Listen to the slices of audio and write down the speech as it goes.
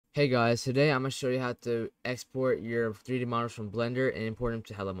Hey guys, today I'm going to show you how to export your 3D models from Blender and import them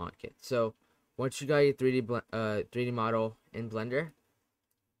to Hello Modkit. So, once you got your 3D model in Blender,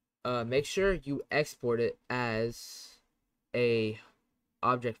 make sure you export it as a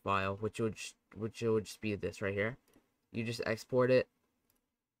object file, which would just be this right here. You just export it.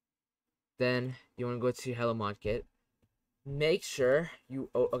 Then you want to go to Hello Modkit. Make sure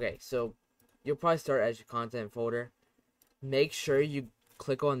okay, so you'll probably start as your content folder. Make sure you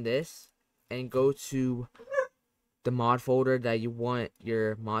click on this and go to the mod folder that you want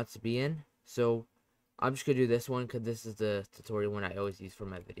your mods to be in. So I'm just gonna do this one because this is the tutorial one I always use for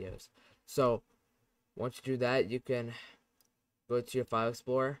my videos. So once you do that, you can go to your file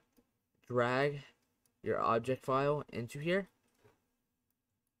explorer, drag your object file into here.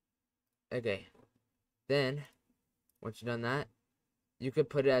 Okay, then once you've done that, you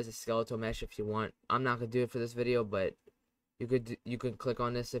could put it as a skeletal mesh if you want. I'm not gonna do it for this video, but you could click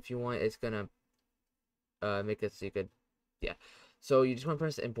on this if you want. It's gonna make it so you could, yeah. So you just want to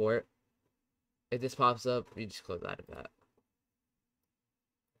press import. If this pops up, you just click out of that.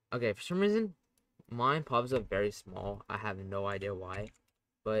 Okay, for some reason, mine pops up very small. I have no idea why.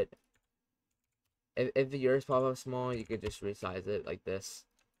 But if yours pop up small, you could just resize it like this.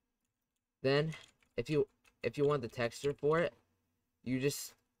 Then, if you want the texture for it, you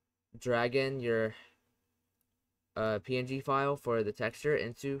just drag in your PNG file for the texture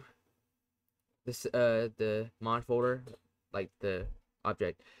into this the mod folder, like the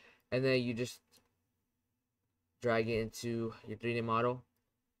object, and then you just drag it into your 3D model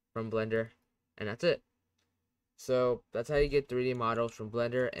from Blender, and that's it. So that's how you get 3D models from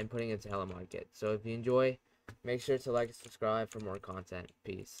Blender and putting it into Hello Modkit. So if you enjoy, make sure to like and subscribe for more content.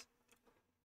 Peace.